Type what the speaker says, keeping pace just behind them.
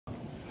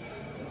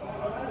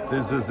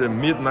This is the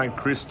Midnight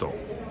Crystal,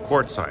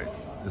 Quartzite.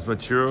 This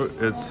material,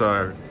 it's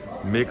a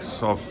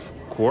mix of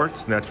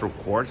quartz, natural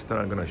quartz that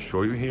I'm gonna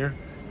show you here.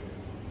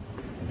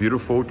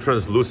 Beautiful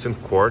translucent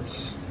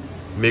quartz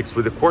mixed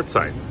with the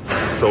quartzite.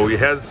 So it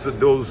has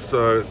those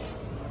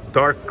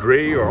dark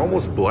gray or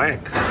almost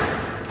black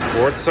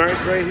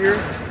quartzite right here,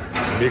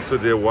 mixed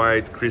with the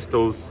white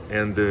crystals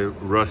and the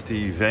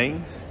rusty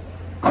veins.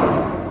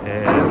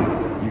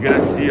 And you're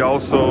gonna see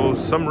also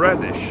some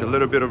reddish, a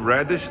little bit of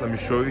reddish. Let me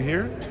show you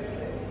here.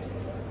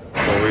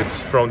 So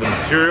it's from the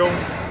material.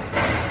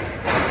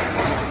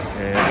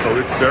 And so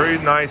it's very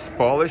nice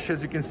polish,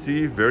 as you can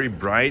see, very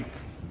bright,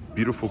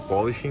 beautiful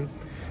polishing.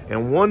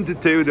 And one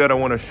detail that I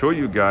want to show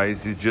you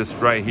guys is just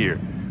right here.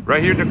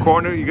 Right here in the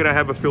corner, you're gonna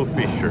have a fill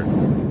fissure.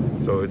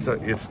 So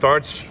it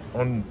starts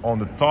on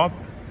the top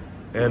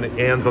and it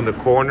ends on the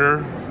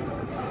corner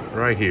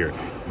right here.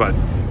 But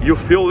you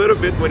feel a little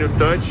bit when you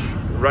touch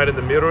right in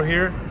the middle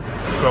here.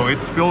 So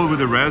it's filled with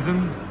the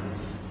resin.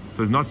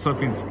 So it's not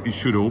something you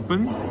should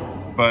open,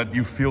 but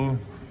you feel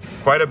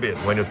quite a bit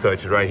when you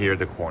touch right here at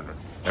the corner.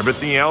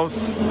 Everything else,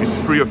 it's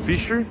free of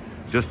fissure.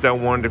 Just that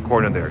one in the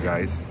corner there,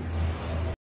 guys.